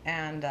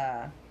 and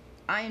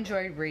I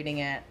enjoyed reading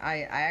it.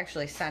 I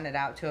actually sent it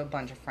out to a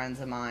bunch of friends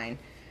of mine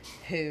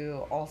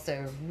who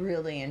also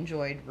really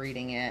enjoyed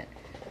reading it,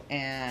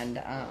 and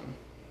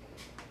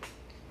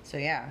so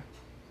yeah.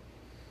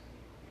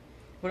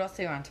 What else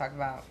do you want to talk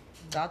about?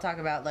 I'll talk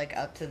about, like,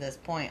 up to this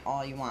point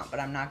all you want, but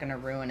I'm not going to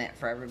ruin it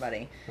for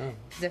everybody.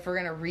 Because if we're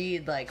going to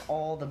read, like,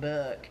 all the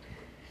book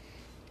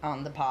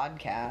on the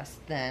podcast,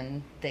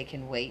 then they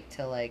can wait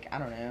till, like, I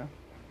don't know,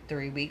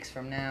 3 weeks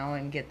from now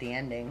and get the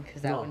ending,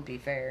 because that wouldn't be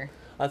fair.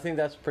 I think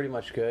that's pretty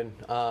much good.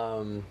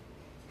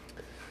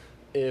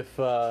 If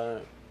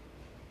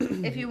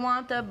you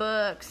want the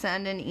book,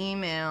 send an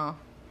email.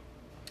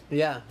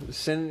 Yeah,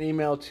 send an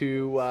email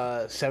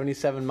to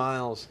 77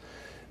 Miles.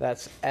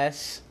 That's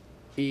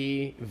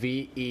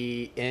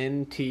SEVENTY,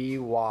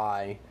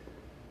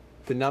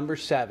 the number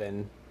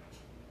 7,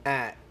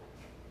 at,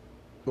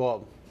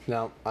 well,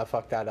 no, I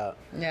fucked that up.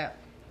 Yeah.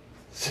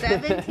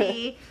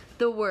 70,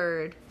 the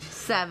word,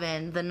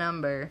 7, the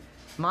number,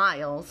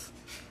 miles,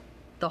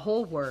 the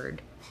whole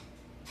word,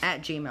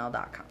 at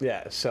gmail.com.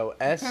 Yeah, so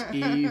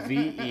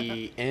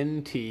SEVENTY,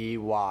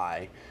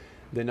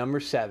 the number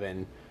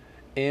 7,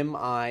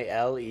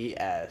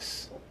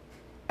 MILES,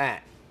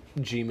 at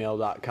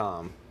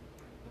gmail.com.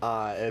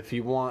 If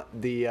you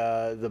want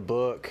the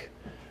book,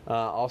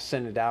 I'll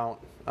send it out.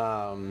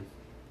 I'm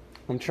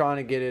trying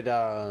to get it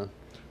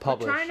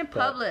published. We're trying to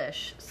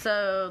publish,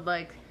 so,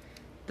 like,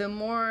 the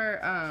more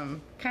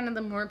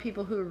the more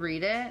people who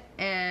read it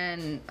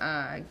and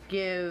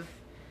give,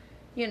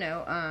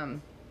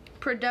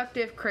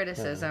 productive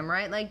criticism,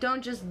 right? Like,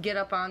 don't just get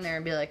up on there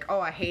and be like, oh,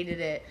 I hated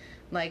it,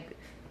 like,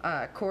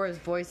 Cora's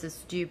voice is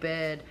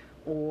stupid,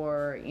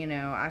 or,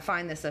 I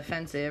find this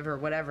offensive, or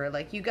whatever.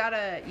 Like, you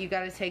gotta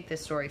take this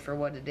story for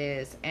what it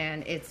is,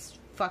 and it's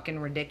fucking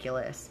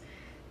ridiculous.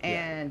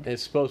 And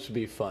it's supposed to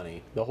be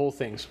funny. The whole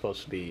thing's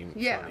supposed to be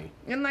funny.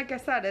 And like I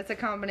said, it's a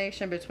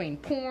combination between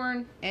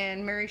porn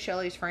and Mary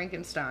Shelley's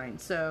Frankenstein.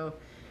 So,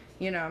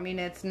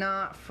 it's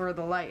not for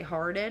the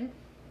lighthearted,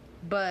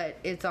 but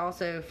it's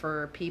also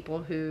for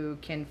people who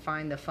can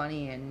find the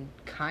funny and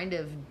kind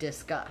of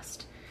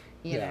disgust,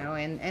 you know,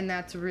 and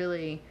that's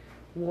really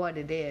what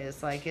it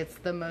is. Like, it's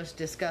the most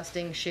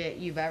disgusting shit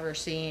you've ever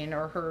seen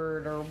or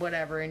heard or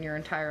whatever in your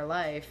entire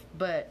life,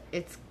 but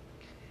it's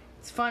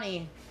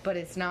funny, but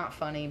it's not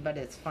funny, but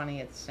it's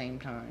funny at the same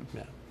time.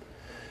 Yeah.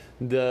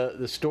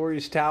 The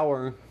Stories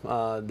Tower,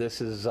 this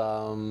is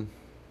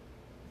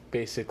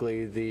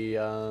basically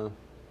the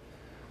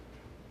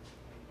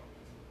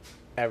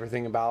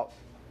everything about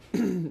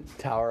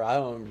Tower.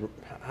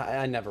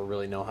 I never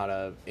really know how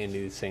to end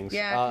these things.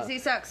 Yeah, because he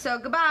sucks. So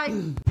goodbye.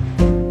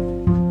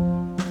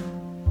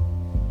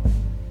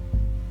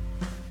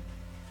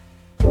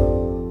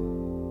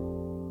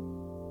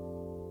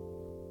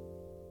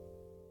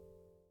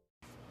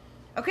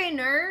 Okay,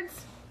 nerds,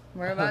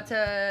 we're about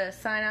to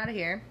sign out of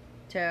here.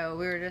 So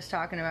we were just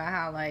talking about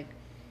how, like,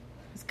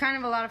 it's kind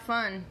of a lot of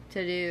fun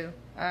to do,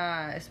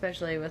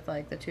 especially with,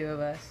 like, the two of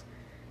us.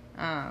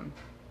 I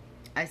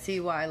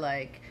see why,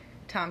 like,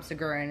 Tom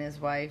Segura and his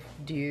wife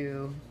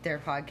do their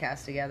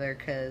podcast together,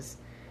 because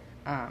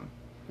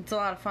it's a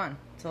lot of fun.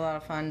 It's a lot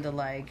of fun to,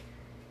 like,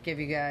 give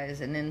you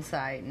guys an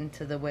insight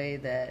into the way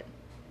that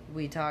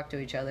we talk to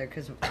each other,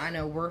 because I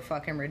know we're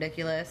fucking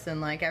ridiculous,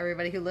 and, like,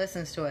 everybody who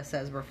listens to us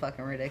says we're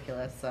fucking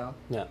ridiculous, so.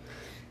 Yeah.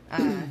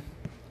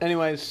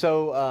 Anyways,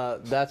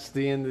 so that's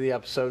the end of the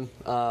episode.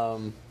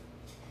 Hope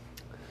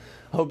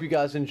you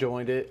guys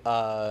enjoyed it.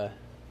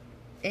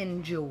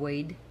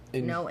 Enjoyed.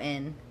 No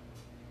N.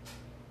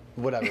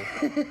 Whatever.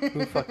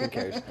 Who fucking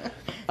cares?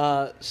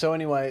 So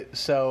anyway,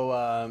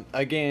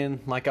 again,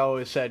 like I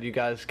always said, you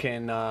guys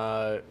can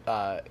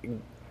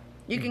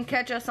you can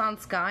catch us on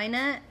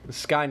Skynet.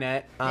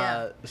 Skynet.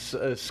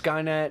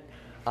 Skynet.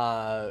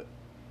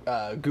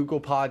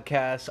 Google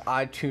Podcasts,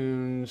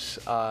 iTunes,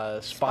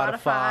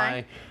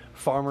 Spotify,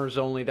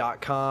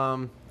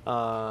 FarmersOnly.com.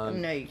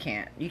 No, you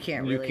can't. You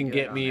can't really. You can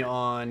get me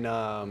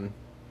on.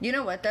 You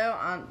know what, though?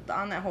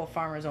 On that whole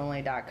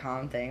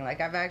FarmersOnly.com thing,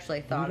 like, I've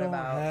actually thought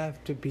about. You don't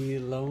have to be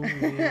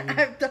lonely.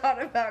 I've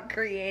thought about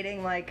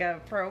creating, like,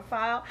 a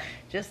profile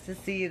just to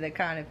see the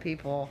kind of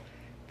people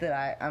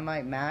that I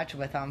might match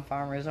with on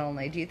Farmers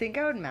Only. Do you think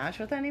I would match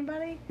with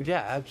anybody?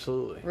 Yeah,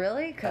 absolutely.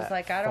 Really? Because,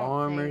 like, I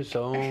don't think...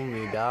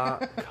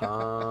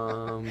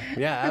 FarmersOnly.com.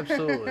 Yeah,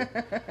 absolutely.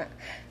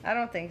 I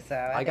don't think so.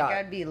 I think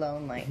I'd be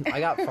lonely. I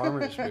got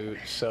farmer's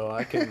boots, so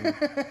I can...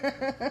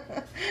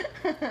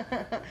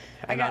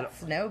 I got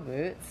snow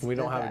boots. We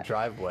don't have a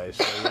driveway,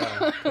 so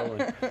yeah,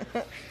 totally.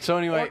 So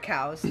anyway... Or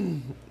cows.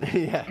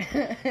 Yeah.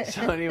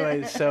 So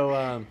anyway,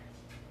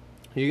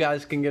 you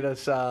guys can get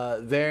us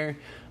there.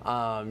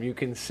 You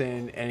can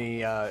send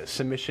any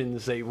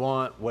submissions that you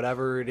want,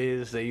 whatever it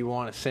is that you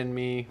want to send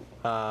me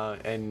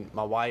and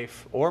my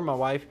wife,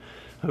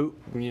 who,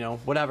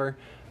 whatever,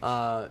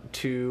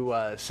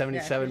 to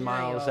 77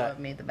 miles at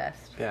me the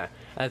best. Yeah,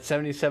 at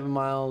 77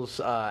 miles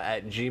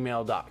at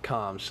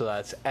gmail.com. So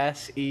that's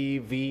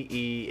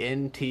SEVENTY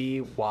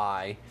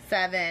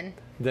 7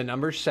 the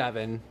number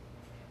 7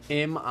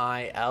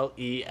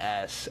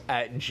 MILES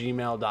at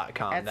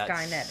gmail.com. That's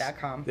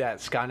Skynet.com. Yeah,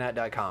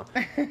 Skynet.com.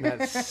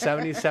 That's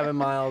 77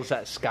 miles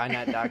at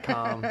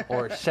Skynet.com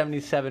or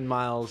 77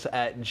 miles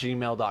at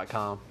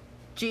gmail.com.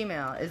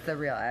 Gmail is the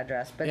real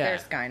address, but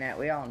there's Skynet.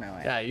 We all know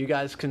it. Yeah, you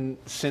guys can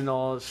send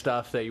all the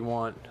stuff that you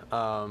want.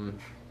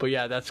 But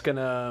yeah, that's going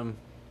to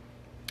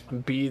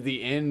be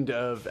the end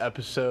of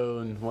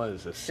episode, what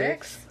is this,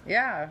 6?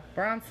 Yeah,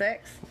 we're on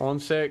 6. On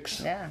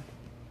 6. Yeah.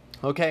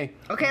 Okay.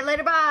 Okay,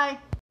 later, bye.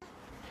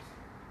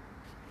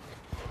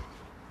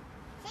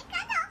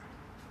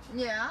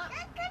 Yeah.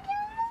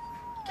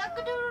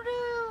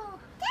 Cock-a-doodle-doo.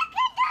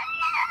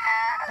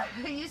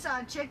 You saw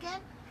a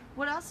chicken?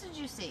 What else did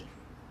you see?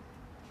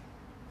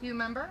 Do you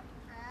remember?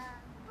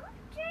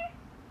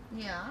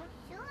 Yeah.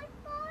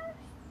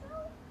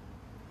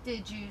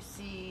 Did you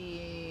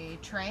see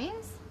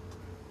trains?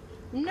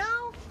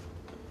 No.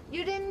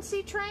 You didn't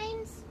see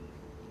trains?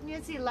 You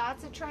didn't see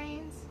lots of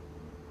trains?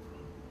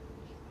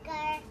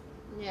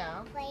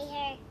 Yeah. Play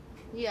her.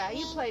 Yeah,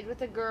 you played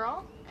with a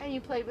girl and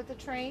you played with the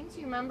trains,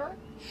 you remember?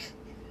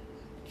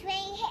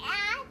 Train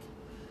hat.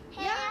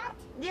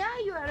 Yeah,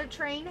 you had a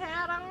train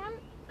hat on.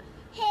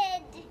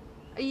 Head.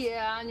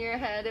 Yeah, on your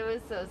head. It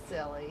was so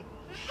silly.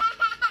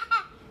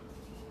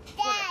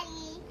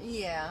 Daddy.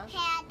 Yeah.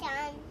 Hat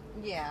on.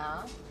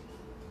 Yeah.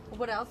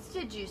 What else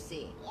did you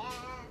see? Yeah.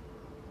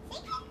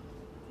 Chicken.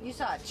 You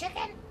saw a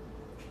chicken?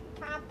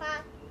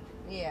 Papa.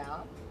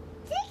 Yeah.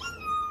 Chicken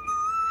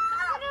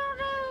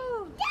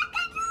Cock-a-doodle-doo.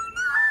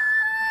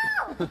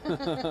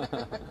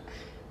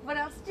 What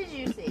else did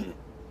you see?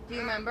 Do you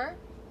remember?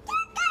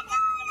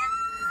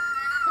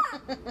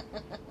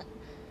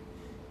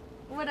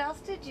 What else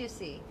did you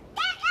see?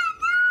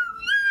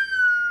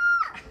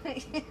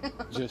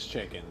 Just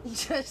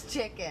chickens. Just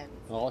chickens.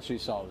 All she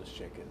saw was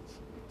chickens.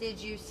 Did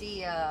you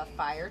see a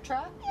fire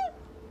truck?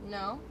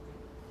 No?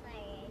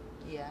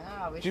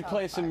 Yeah. Did you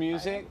play some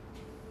music?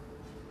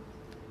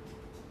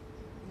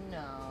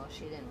 No,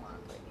 she didn't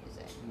want to play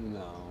music.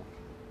 No.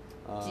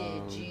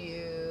 Did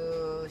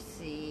you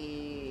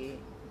see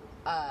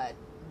a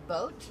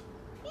boat?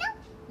 No.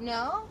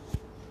 No?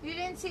 You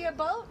didn't see a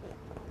boat?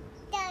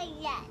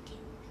 Yet.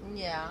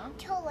 Yeah.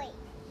 Toy.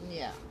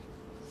 Yeah.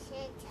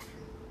 Santa.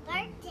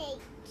 Birthday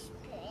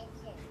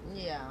present.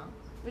 Yeah.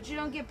 But you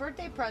don't get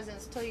birthday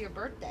presents till your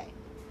birthday.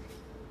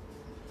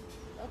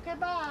 Okay,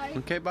 bye.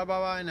 Okay,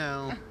 bye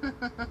now.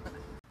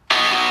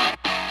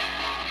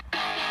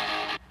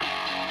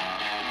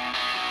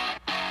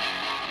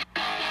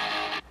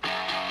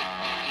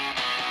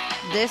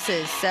 This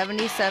is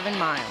 77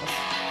 miles.